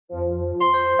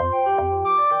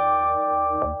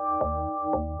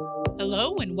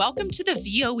Hello and welcome to the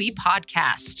VOE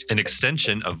podcast, an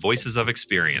extension of Voices of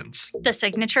Experience, the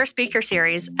signature speaker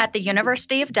series at the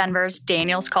University of Denver's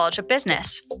Daniels College of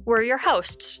Business. We're your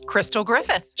hosts, Crystal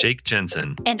Griffith, Jake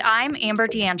Jensen, and I'm Amber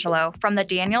D'Angelo from the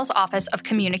Daniels Office of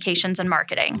Communications and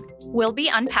Marketing. We'll be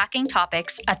unpacking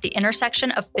topics at the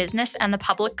intersection of business and the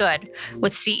public good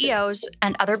with CEOs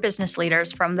and other business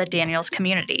leaders from the Daniels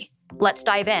community. Let's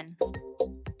dive in.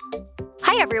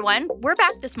 Hi, everyone. We're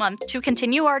back this month to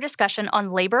continue our discussion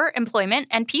on labor, employment,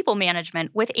 and people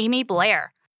management with Amy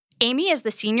Blair. Amy is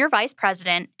the Senior Vice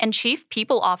President and Chief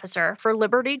People Officer for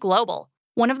Liberty Global,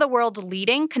 one of the world's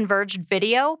leading converged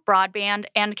video, broadband,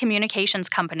 and communications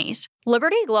companies.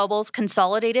 Liberty Global's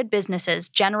consolidated businesses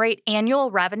generate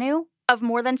annual revenue of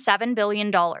more than $7 billion,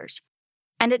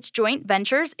 and its joint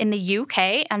ventures in the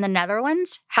UK and the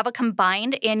Netherlands have a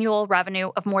combined annual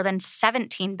revenue of more than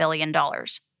 $17 billion.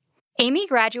 Amy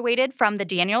graduated from the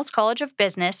Daniels College of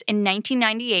Business in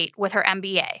 1998 with her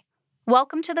MBA.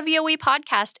 Welcome to the VOE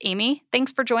podcast, Amy.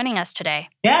 Thanks for joining us today.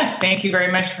 Yes, thank you very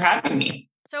much for having me.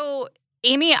 So,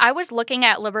 Amy, I was looking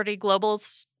at Liberty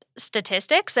Global's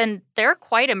statistics, and they're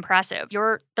quite impressive.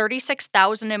 Your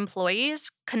 36,000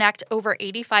 employees connect over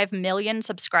 85 million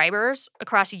subscribers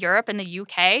across Europe and the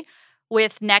UK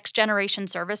with next-generation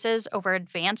services over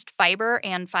advanced fiber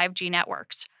and 5G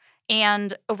networks.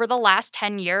 And over the last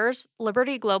 10 years,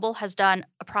 Liberty Global has done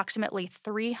approximately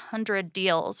 300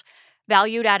 deals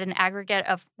valued at an aggregate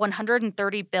of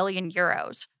 130 billion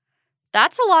euros.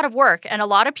 That's a lot of work and a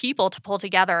lot of people to pull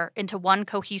together into one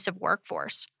cohesive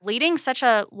workforce. Leading such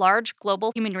a large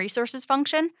global human resources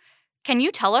function, can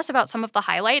you tell us about some of the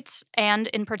highlights and,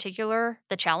 in particular,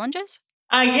 the challenges?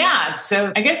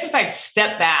 So I guess if I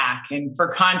step back and for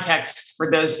context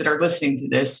for those that are listening to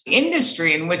this, the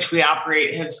industry in which we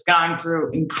operate has gone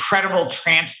through incredible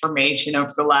transformation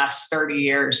over the last 30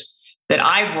 years that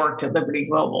I've worked at Liberty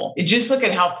Global. You just look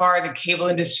at how far the cable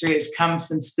industry has come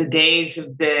since the days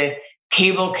of the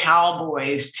cable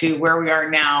cowboys to where we are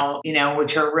now,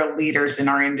 which are real leaders in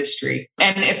our industry.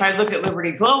 And if I look at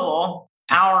Liberty Global,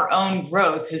 our own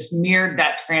growth has mirrored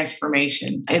that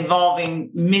transformation, evolving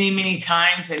many, many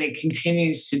times, and it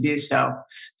continues to do so.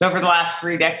 So over the last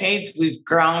 3 decades, we've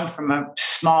grown from a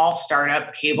small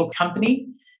startup cable company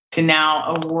to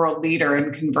now a world leader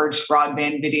in converged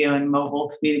broadband video and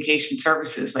mobile communication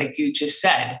services, like you just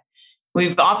said.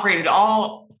 We've operated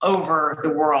all over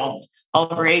the world, all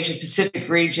over Asia Pacific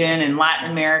region and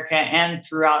Latin America and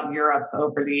throughout Europe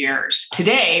over the years.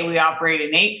 Today, we operate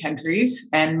in 8 countries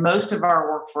and most of our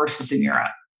workforce is in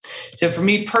Europe. So for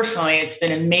me personally, it's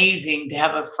been amazing to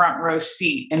have a front row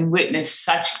seat and witness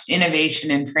such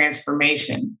innovation and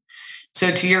transformation.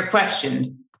 So to your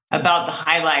question about the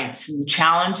highlights and the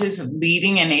challenges of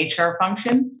leading an HR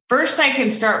function, first, I can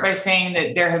start by saying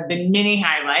that there have been many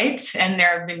highlights and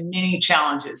there have been many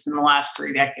challenges in the last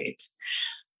 3 decades.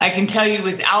 I can tell you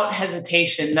without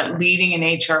hesitation that leading an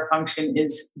HR function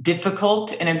is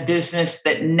difficult in a business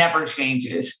that never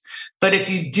changes. But if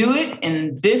you do it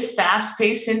in this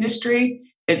fast-paced industry,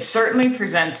 it certainly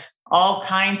presents all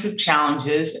kinds of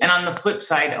challenges. And on the flip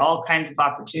side, all kinds of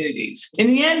opportunities. In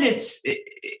the end,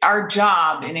 our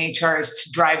job in HR is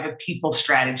to drive a people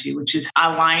strategy, which is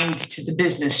aligned to the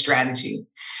business strategy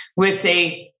with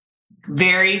a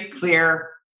very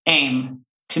clear aim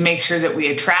to make sure that we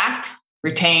attract,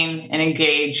 retain, and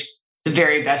engage the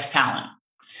very best talent.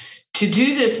 To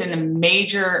do this in the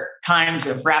major times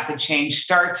of rapid change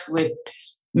starts with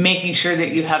making sure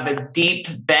that you have a deep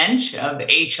bench of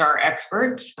HR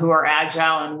experts who are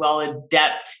agile and well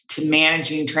adept to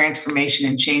managing transformation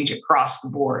and change across the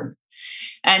board.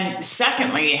 And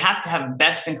secondly, you have to have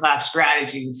best-in-class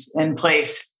strategies in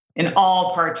place in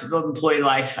all parts of the employee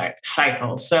life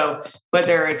cycle. So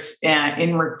whether it's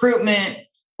in recruitment,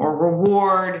 or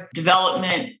reward,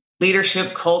 development,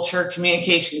 leadership, culture,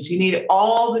 communications. You need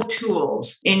all the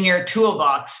tools in your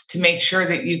toolbox to make sure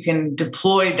that you can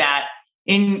deploy that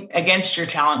against your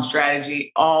talent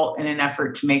strategy, all in an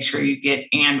effort to make sure you get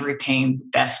and retain the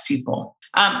best people.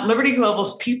 Liberty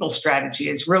Global's people strategy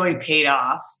has really paid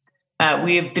off.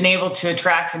 We have been able to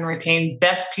attract and retain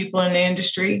best people in the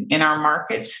industry, in our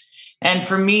markets. And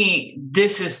for me,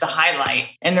 this is the highlight.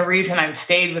 And the reason I've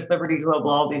stayed with Liberty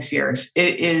Global all these years,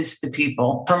 it is the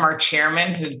people. From our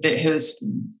chairman, who's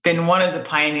been one of the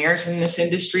pioneers in this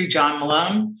industry, John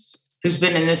Malone, who's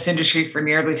been in this industry for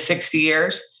nearly 60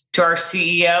 years, to our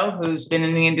CEO, who's been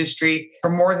in the industry for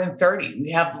more than 30.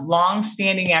 We have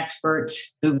longstanding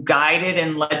experts who guided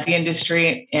and led the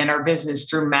industry and our business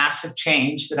through massive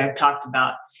change that I've talked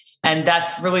about. And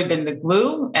that's really been the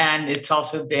glue. And it's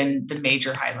also been the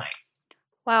major highlight.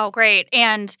 Wow, great.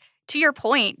 And to your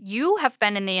point, you have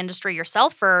been in the industry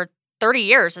yourself for 30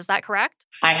 years. Is that correct?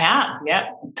 I have.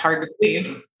 Yeah. It's hard to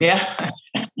believe.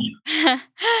 Yeah.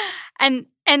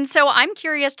 And so I'm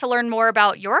curious to learn more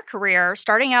about your career,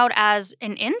 starting out as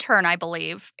an intern, I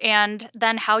believe, and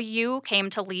then how you came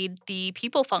to lead the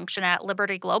people function at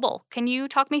Liberty Global. Can you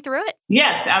talk me through it?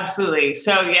 Yes, absolutely.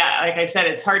 So yeah, like I said,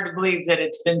 it's hard to believe that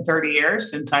it's been 30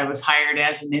 years since I was hired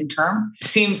as an intern.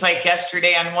 Seems like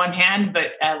yesterday on one hand,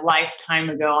 but a lifetime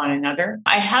ago on another.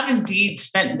 I have indeed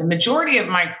spent the majority of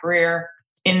my career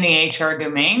in the HR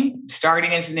domain,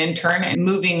 starting as an intern and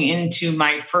moving into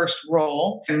my first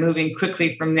role and moving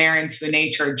quickly from there into an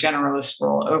HR generalist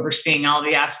role, overseeing all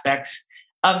the aspects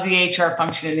of the HR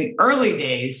function in the early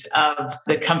days of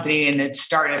the company in its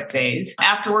startup phase.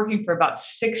 After working for about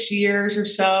 6 years or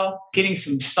so, getting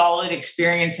some solid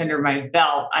experience under my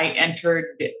belt, I entered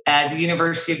the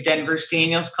University of Denver's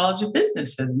Daniels College of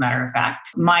Business, as a matter of fact.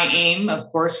 My aim,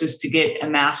 of course, was to get a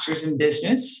master's in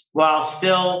business while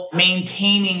still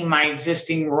maintaining my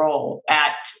existing role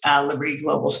at Liberty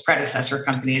Global's predecessor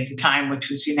company at the time, which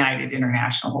was United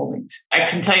International Holdings. I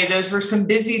can tell you those were some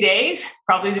busy days,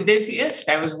 probably the busiest.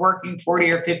 I was working 40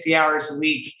 or 50 hours a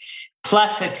week,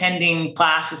 plus attending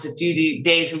classes a few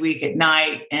days a week at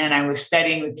night. And I was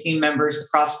studying with team members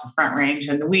across the Front Range.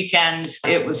 And the weekends,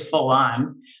 it was full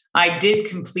on. I did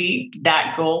complete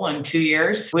that goal in 2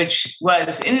 years, which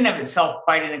was in and of itself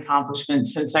quite an accomplishment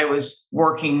since I was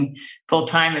working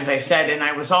full-time, as I said, and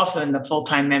I was also in the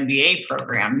full-time MBA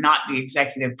program, not the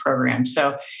executive program.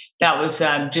 So that was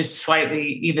just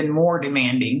slightly even more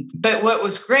demanding. But what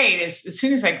was great is as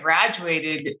soon as I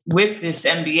graduated with this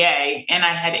MBA, and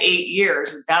I had 8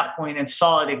 years at that point of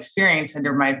solid experience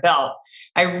under my belt,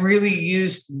 I really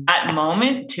used that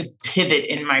moment to pivot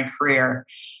in my career.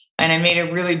 And I made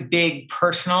a really big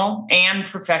personal and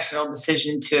professional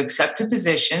decision to accept a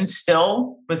position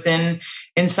still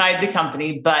inside the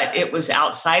company, but it was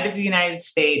outside of the United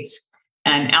States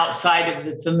and outside of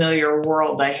the familiar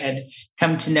world I had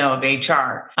come to know of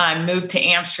HR. I moved to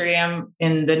Amsterdam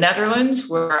in the Netherlands,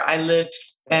 where I lived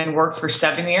and worked for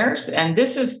 7 years. And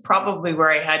this is probably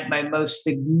where I had my most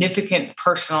significant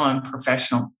personal and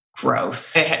professional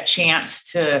growth. I had a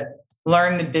chance to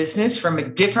learn the business from a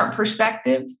different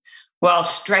perspective while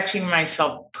stretching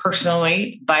myself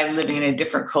personally by living in a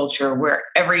different culture where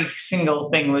every single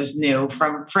thing was new,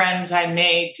 from friends I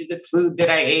made to the food that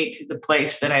I ate to the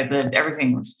place that I lived.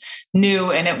 Everything was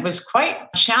new, and it was quite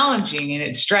challenging, and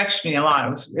it stretched me a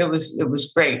lot. It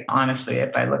was great, honestly,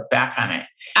 if I look back on it.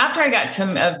 After I got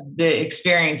some of the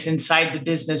experience inside the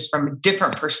business from a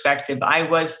different perspective, I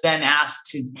was then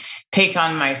asked to take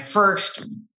on my first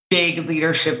big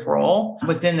leadership role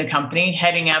within the company,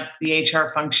 heading up the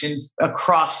HR functions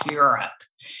across Europe.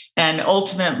 And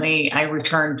ultimately, I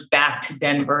returned back to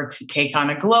Denver to take on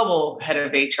a global head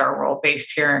of HR role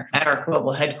based here at our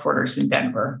global headquarters in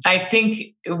Denver. I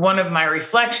think one of my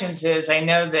reflections is I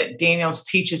know that Daniels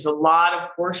teaches a lot of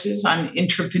courses on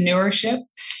entrepreneurship,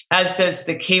 as does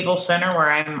the Cable Center, where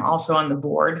I'm also on the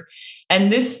board.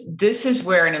 And this is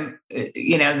where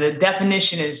the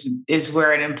definition is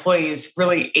where an employee is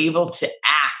really able to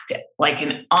act like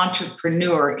an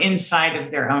entrepreneur inside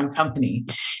of their own company.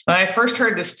 When I first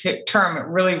heard this term, it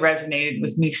really resonated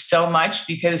with me so much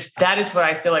because that is what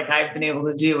I feel like I've been able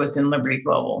to do within Liberty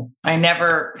Global. I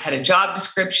never had a job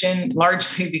description,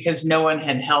 largely because no one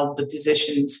had held the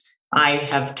positions I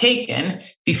have taken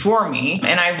before me.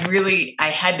 And I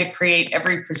had to create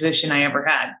every position I ever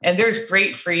had. And there's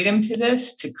great freedom to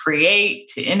this, to create,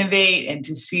 to innovate, and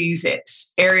to seize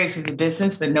areas of the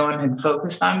business that no one had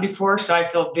focused on before. So I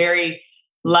feel very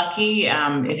lucky.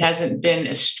 It hasn't been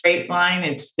a straight line.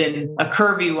 It's been a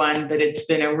curvy one, but it's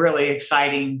been a really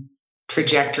exciting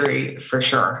trajectory for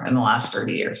sure in the last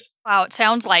 30 years. Wow, it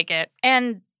sounds like it.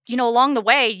 And along the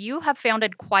way, you have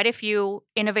founded quite a few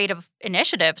innovative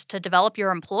initiatives to develop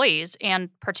your employees and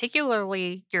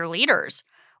particularly your leaders.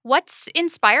 What's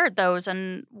inspired those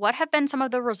and what have been some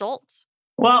of the results?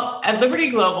 Well, at Liberty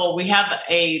Global, we have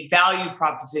a value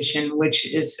proposition,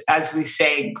 which is, as we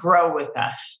say, grow with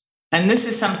us. And this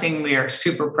is something we are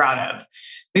super proud of.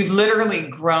 We've literally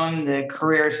grown the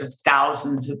careers of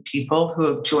thousands of people who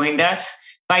have joined us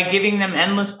by giving them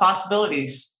endless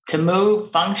possibilities to move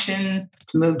function,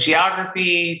 to move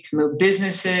geography, to move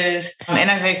businesses. And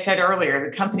as I said earlier,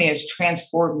 the company has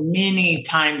transformed many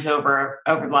times over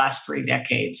the last 3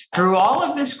 decades. Through all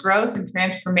of this growth and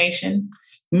transformation,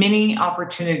 many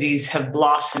opportunities have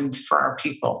blossomed for our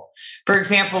people. For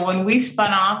example, when we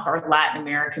spun off our Latin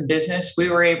American business, we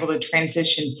were able to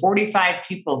transition 45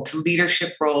 people to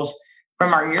leadership roles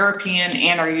from our European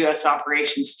and our US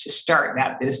operations to start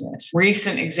that business.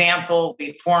 Recent example,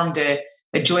 we formed a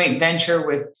joint venture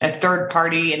with a third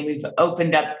party, and we've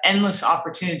opened up endless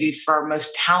opportunities for our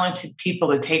most talented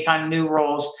people to take on new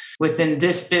roles within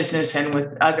this business and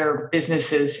with other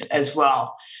businesses as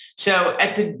well. So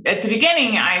at the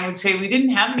beginning, I would say we didn't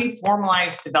have any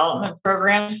formalized development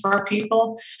programs for our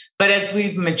people, but as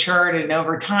we've matured and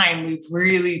over time, we've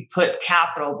really put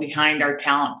capital behind our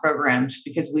talent programs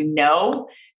because we know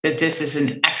that this is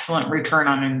an excellent return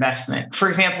on investment. For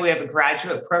example, we have a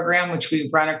graduate program, which we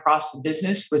run across the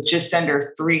business with just under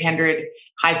 300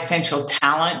 high potential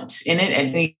talents in it at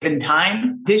any given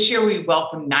time. This year, we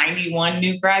welcome 91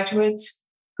 new graduates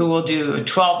who will do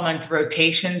 12-month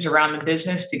rotations around the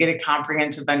business to get a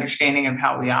comprehensive understanding of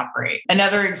how we operate.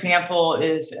 Another example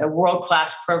is a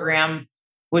world-class program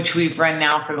which we've run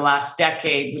now for the last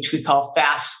decade, which we call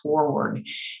Fast Forward.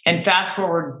 And Fast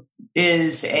Forward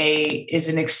is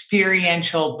an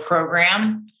experiential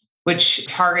program which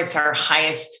targets our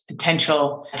highest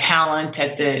potential talent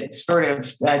at the sort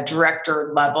of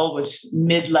director level, which is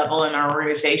mid-level in our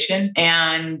organization.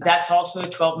 And that's also a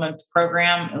 12-month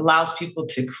program. It allows people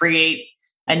to create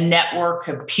a network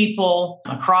of people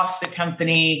across the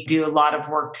company, do a lot of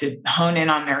work to hone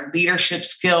in on their leadership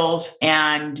skills.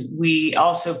 And we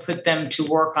also put them to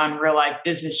work on real life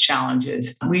business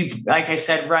challenges. We've, like I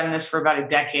said, run this for about a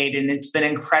decade, and it's been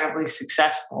incredibly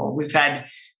successful. We've had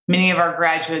many of our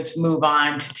graduates move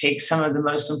on to take some of the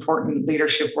most important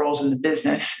leadership roles in the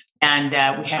business. And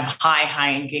we have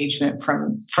high engagement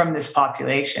from this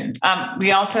population.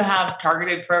 We also have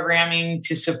targeted programming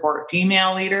to support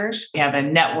female leaders. We have a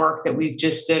network that we've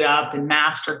just stood up and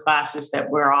master classes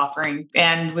that we're offering.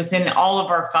 And within all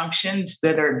of our functions,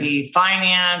 whether it be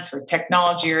finance or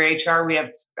technology or HR, we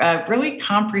have a really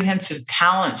comprehensive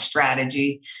talent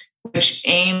strategy which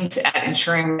aims at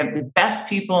ensuring we have the best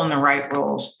people in the right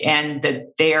roles and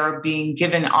that they are being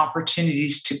given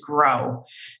opportunities to grow.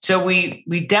 So we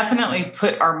definitely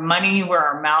put our money where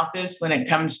our mouth is when it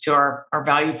comes to our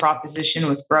value proposition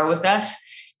with Grow With Us.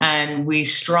 And we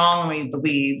strongly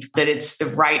believe that it's the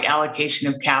right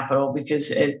allocation of capital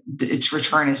because its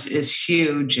return is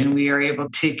huge, and we are able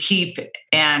to keep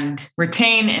and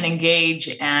retain and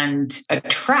engage and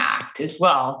attract as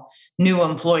well new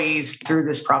employees through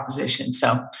this proposition.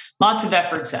 So lots of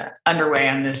efforts underway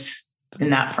on this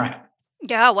in that front.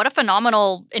 Yeah, what a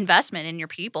phenomenal investment in your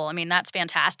people. I mean, that's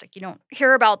fantastic. You don't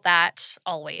hear about that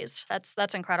always.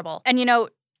 That's incredible. And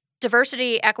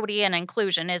diversity, equity, and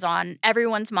inclusion is on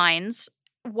everyone's minds.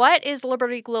 What is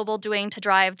Liberty Global doing to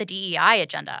drive the DEI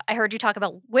agenda? I heard you talk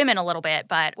about women a little bit,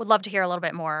 but would love to hear a little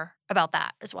bit more about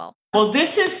that as well. Well,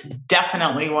 this is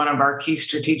definitely one of our key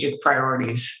strategic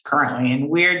priorities currently, and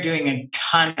we're doing a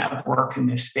ton of work in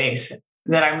this space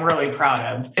that I'm really proud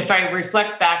of. If I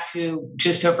reflect back to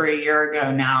just over a year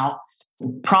ago now,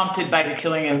 prompted by the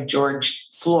killing of George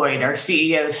Floyd, our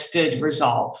CEO stood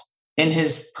resolve in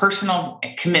his personal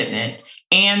commitment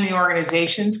and the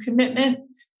organization's commitment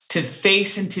to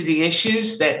face into the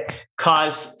issues that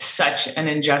caused such an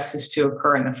injustice to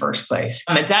occur in the first place.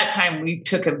 At that time, we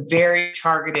took a very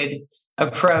targeted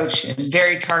approach and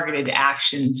very targeted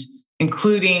actions,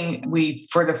 including we,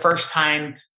 for the first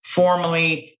time,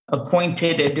 formally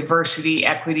appointed a diversity,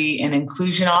 equity, and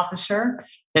inclusion officer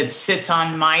that sits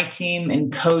on my team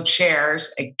and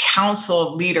co-chairs a council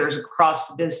of leaders across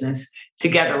the business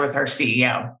together with our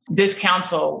CEO. This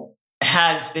council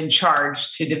has been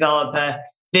charged to develop a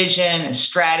vision, a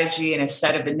strategy, and a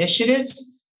set of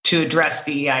initiatives to address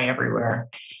DEI everywhere.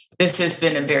 This has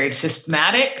been a very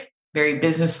systematic, very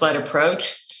business-led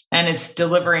approach, and it's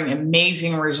delivering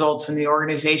amazing results in the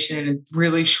organization in a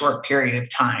really short period of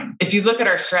time. If you look at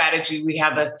our strategy, we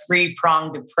have a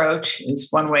three-pronged approach, is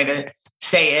one way to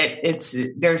say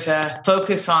it. There's a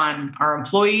focus on our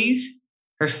employees,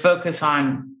 there's focus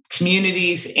on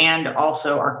communities, and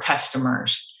also our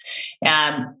customers.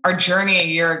 And our journey a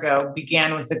year ago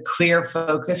began with a clear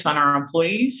focus on our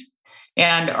employees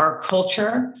and our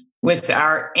culture, with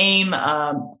our aim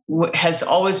has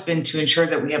always been to ensure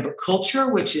that we have a culture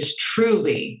which is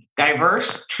truly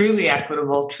diverse, truly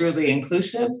equitable, truly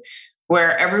inclusive,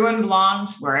 where everyone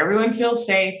belongs, where everyone feels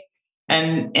safe,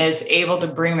 and is able to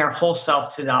bring their whole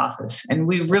self to the office. And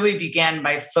we really began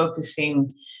by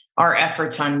focusing our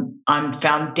efforts on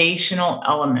foundational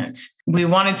elements. We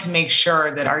wanted to make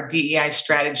sure that our DEI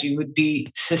strategy would be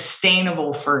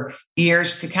sustainable for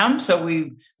years to come. So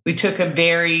we took a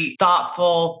very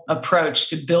thoughtful approach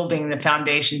to building the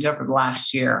foundations over the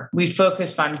last year. We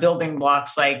focused on building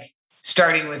blocks like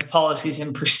starting with policies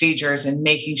and procedures and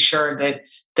making sure that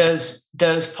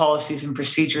those policies and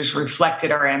procedures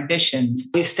reflected our ambitions.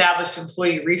 We established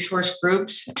employee resource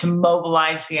groups to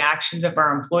mobilize the actions of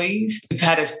our employees. We've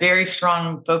had a very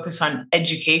strong focus on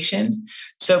education,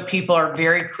 so people are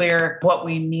very clear what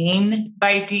we mean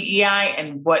by DEI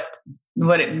and what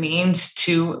it means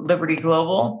to Liberty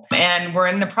Global. And we're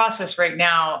in the process right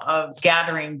now of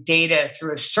gathering data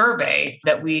through a survey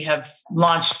that we have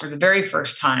launched for the very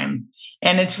first time.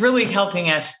 And it's really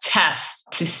helping us test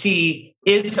to see,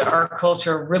 is our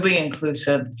culture really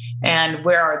inclusive? And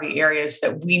where are the areas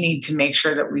that we need to make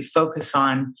sure that we focus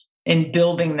on in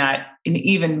building that an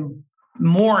even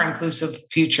more inclusive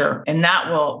future? And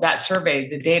that survey,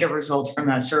 the data results from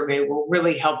that survey will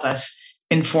really help us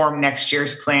inform next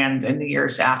year's plans and the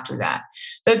years after that.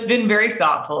 So it's been very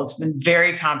thoughtful. It's been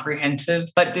very comprehensive.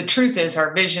 But the truth is,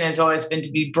 our vision has always been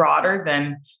to be broader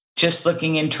than just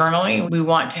looking internally. We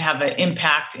want to have an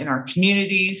impact in our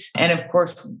communities. And of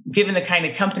course, given the kind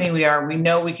of company we are, we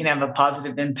know we can have a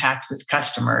positive impact with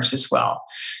customers as well.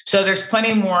 So there's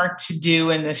plenty more to do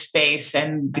in this space.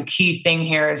 And the key thing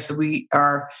here is that we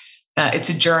are it's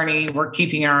a journey. We're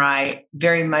keeping our eye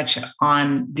very much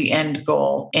on the end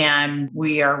goal, and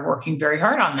we are working very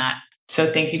hard on that.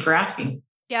 So thank you for asking.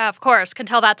 Yeah, of course. Can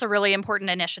tell that's a really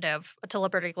important initiative to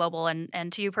Liberty Global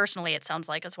and to you personally, it sounds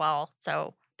like as well.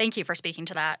 So thank you for speaking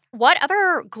to that. What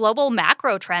other global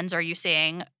macro trends are you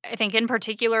seeing? I think in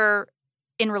particular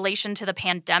in relation to the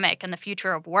pandemic and the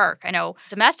future of work. I know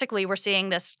domestically we're seeing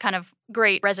this kind of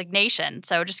great resignation.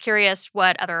 So just curious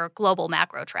what other global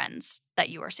macro trends that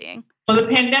you are seeing. Well, the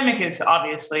pandemic is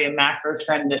obviously a macro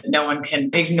trend that no one can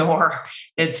ignore.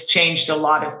 It's changed a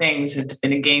lot of things. It's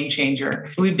been a game changer.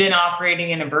 We've been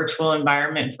operating in a virtual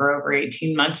environment for over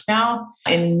 18 months now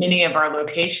in many of our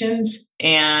locations.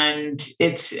 And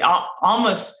it's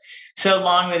almost so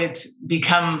long that it's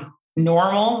become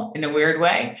normal in a weird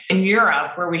way. In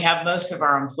Europe, where we have most of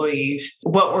our employees,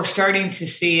 what we're starting to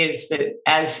see is that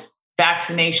as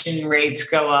vaccination rates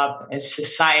go up, as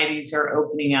societies are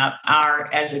opening up,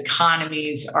 as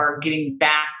economies are getting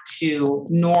back to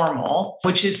normal,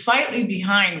 which is slightly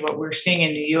behind what we're seeing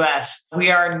in the US,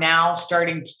 we are now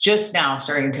starting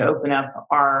to open up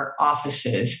our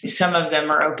offices. Some of them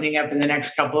are opening up in the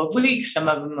next couple of weeks. Some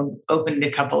of them have opened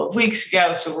a couple of weeks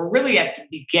ago. So we're really at the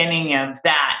beginning of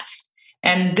that.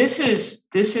 And this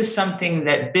is something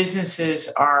that businesses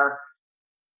are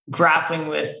grappling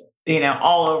with,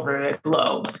 all over the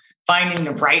globe, finding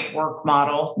the right work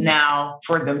model now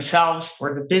for themselves,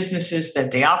 for the businesses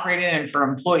that they operate in, and for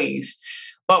employees.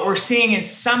 What we're seeing is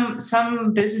some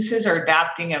businesses are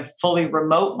adopting a fully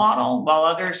remote model, while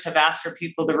others have asked their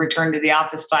people to return to the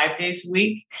office 5 days a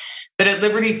week. But at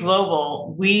Liberty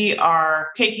Global, we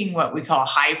are taking what we call a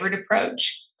hybrid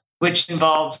approach, which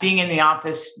involves being in the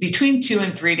office between 2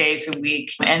 and 3 days a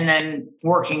week, and then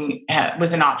working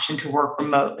with an option to work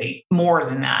remotely more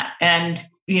than that. And,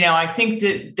 I think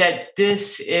that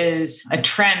this is a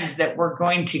trend that we're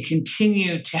going to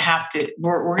continue to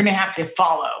we're going to have to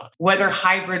follow. Whether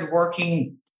hybrid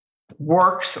working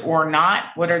works or not,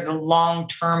 what are the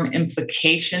long-term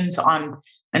implications on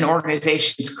an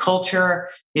organization's culture,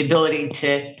 the ability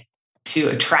to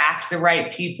attract the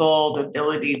right people, the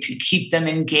ability to keep them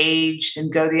engaged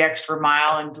and go the extra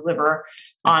mile and deliver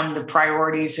on the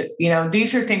priorities.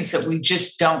 These are things that we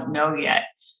just don't know yet.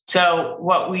 So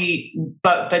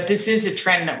but this is a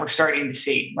trend that we're starting to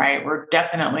see, right? We're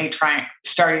definitely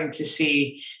starting to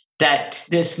see that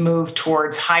this move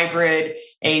towards hybrid,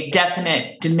 a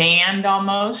definite demand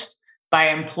almost by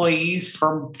employees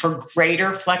for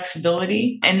greater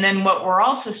flexibility. And then what we're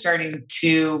also starting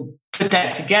to put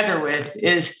that together with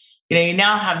is, you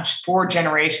now have 4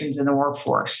 generations in the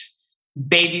workforce: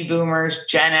 baby boomers,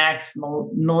 Gen X,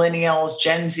 millennials,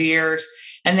 Gen Zers,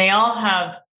 and they all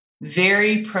have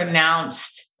very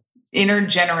pronounced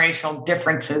intergenerational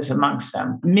differences amongst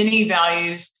them. Many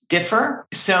values differ.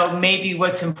 So maybe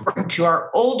what's important to our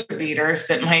older leaders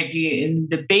that might be in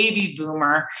the baby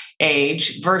boomer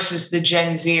age versus the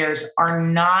Gen Zers are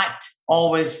not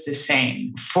always the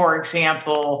same. For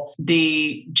example,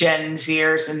 the Gen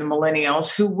Zers and the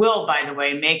millennials, who will, by the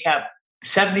way, make up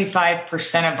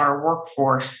 75% of our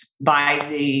workforce by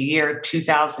the year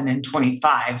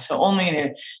 2025. So only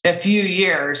in a few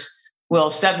years will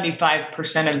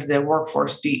 75% of the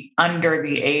workforce be under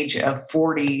the age of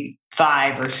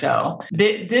 45 or so.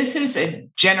 This is a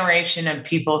generation of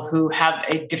people who have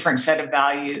a different set of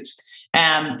values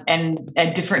and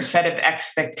a different set of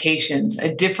expectations,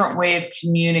 a different way of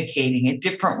communicating, a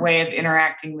different way of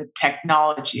interacting with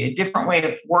technology, a different way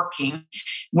of working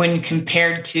when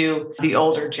compared to the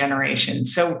older generation.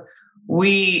 So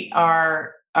we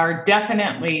are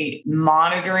definitely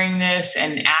monitoring this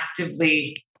and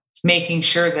actively making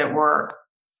sure that we're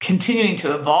continuing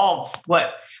to evolve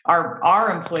what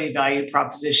our employee value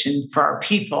proposition for our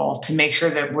people to make sure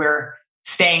that we're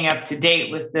staying up to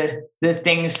date with the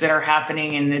things that are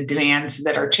happening and the demands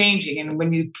that are changing. And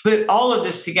when you put all of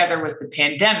this together with the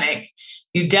pandemic,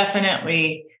 you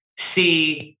definitely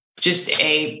see just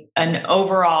an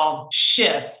overall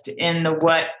shift in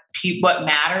what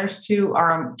matters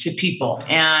to people.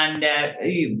 And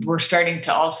we're starting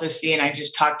to also see, and I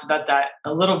just talked about that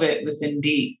a little bit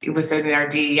within our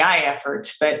DEI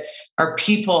efforts, but our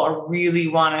people really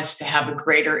want us to have a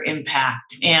greater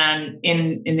impact. And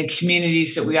in the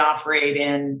communities that we operate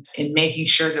in making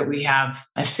sure that we have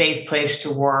a safe place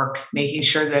to work, making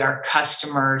sure that our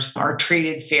customers are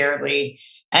treated fairly.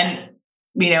 And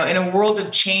in a world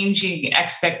of changing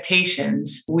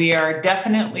expectations, we are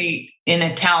definitely in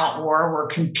a talent war. We're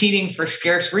competing for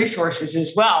scarce resources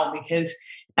as well, because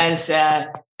as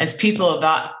people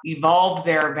evolve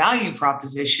their value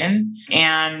proposition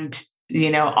and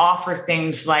offer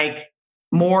things like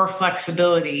more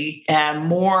flexibility and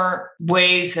more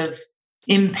ways of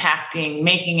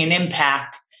making an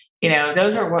impact.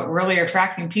 Those are what really are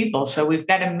attracting people. So we've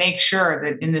got to make sure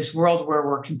that in this world where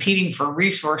we're competing for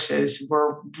resources,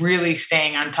 we're really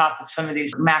staying on top of some of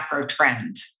these macro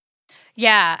trends.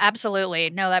 Yeah,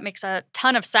 absolutely. No, that makes a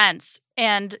ton of sense.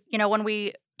 And, when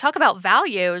we talk about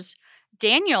values,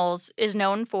 Daniels is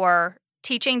known for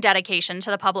teaching dedication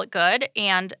to the public good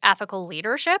and ethical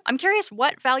leadership. I'm curious,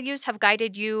 what values have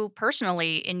guided you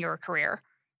personally in your career?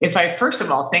 If I first of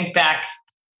all think back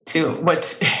to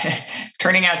what's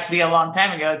turning out to be a long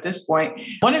time ago at this point,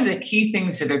 one of the key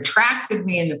things that attracted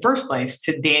me in the first place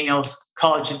to Daniels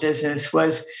College of Business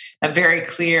was a very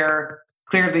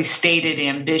clearly stated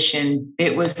ambition.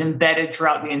 It was embedded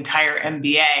throughout the entire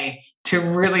MBA to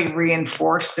really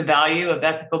reinforce the value of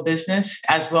ethical business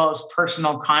as well as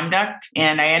personal conduct.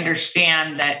 And I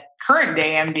understand that current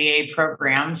day MBA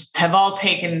programs have all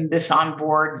taken this on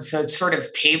board. So it's sort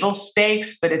of table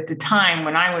stakes. But at the time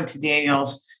when I went to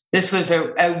Daniels, this was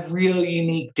a real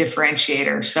unique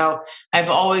differentiator. So I've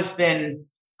always been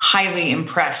highly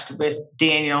impressed with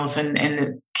Daniels and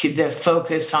the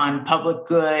focus on public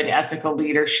good, ethical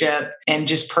leadership, and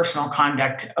just personal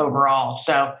conduct overall.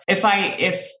 So if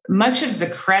much of the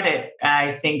credit,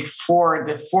 I think, for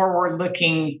the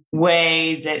forward-looking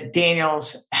way that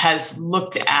Daniels has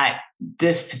looked at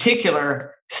this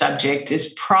particular subject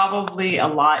is probably a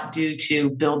lot due to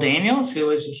Bill Daniels, who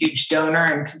was a huge donor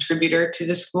and contributor to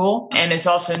the school, and is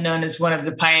also known as one of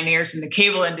the pioneers in the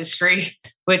cable industry,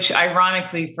 which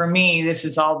ironically for me, this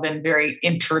has all been very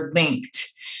interlinked.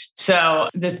 So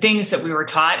the things that we were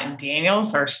taught in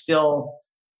Daniels are still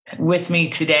with me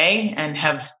today and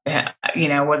have,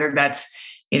 whether that's,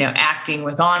 acting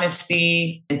with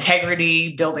honesty,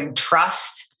 integrity, building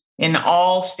trust in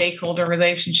all stakeholder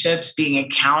relationships, being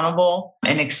accountable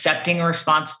and accepting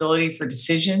responsibility for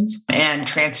decisions, and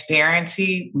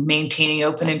transparency, maintaining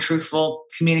open and truthful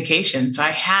communications. I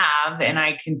have, and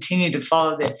I continue to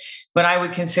follow what I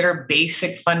would consider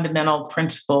basic fundamental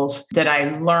principles that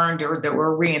I learned or that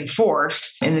were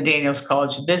reinforced in the Daniels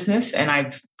College of Business. And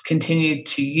I've continued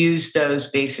to use those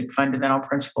basic fundamental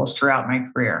principles throughout my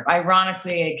career.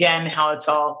 Ironically, again, how it's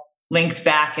all linked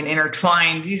back and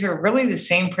intertwined. These are really the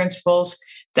same principles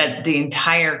that the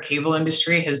entire cable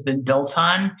industry has been built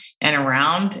on and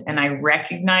around. And I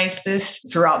recognize this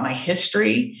throughout my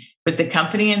history with the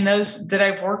company and those that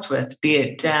I've worked with, be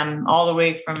it all the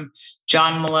way from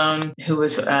John Malone, who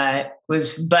was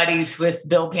buddies with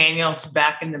Bill Daniels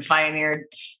back in the pioneered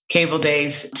cable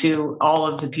days, to all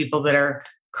of the people that are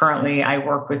currently I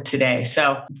work with today.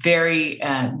 So very,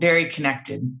 very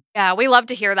connected. Yeah, we love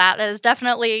to hear that. That is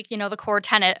definitely, the core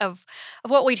tenet of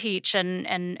what we teach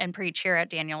and preach here at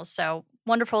Daniels. So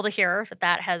wonderful to hear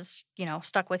that has,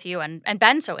 stuck with you and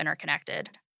been so interconnected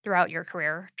throughout your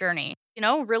career journey.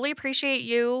 Really appreciate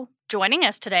you joining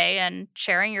us today and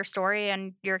sharing your story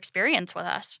and your experience with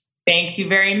us. Thank you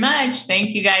very much.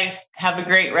 Thank you, guys. Have a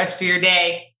great rest of your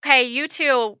day. Okay, you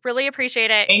too. Really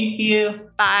appreciate it. Thank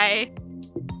you. Bye.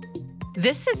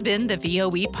 This has been the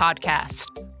VOE Podcast.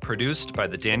 Produced by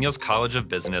the Daniels College of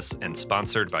Business and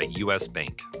sponsored by U.S.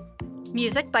 Bank.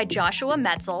 Music by Joshua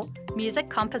Metzel, music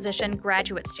composition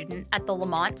graduate student at the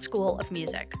Lamont School of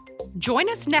Music. Join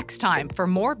us next time for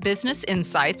more business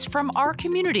insights from our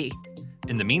community.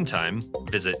 In the meantime,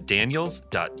 visit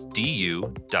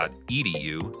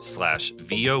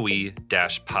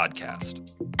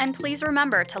daniels.du.edu/VOE-podcast. And please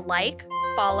remember to like,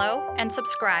 follow, and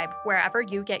subscribe wherever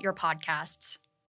you get your podcasts.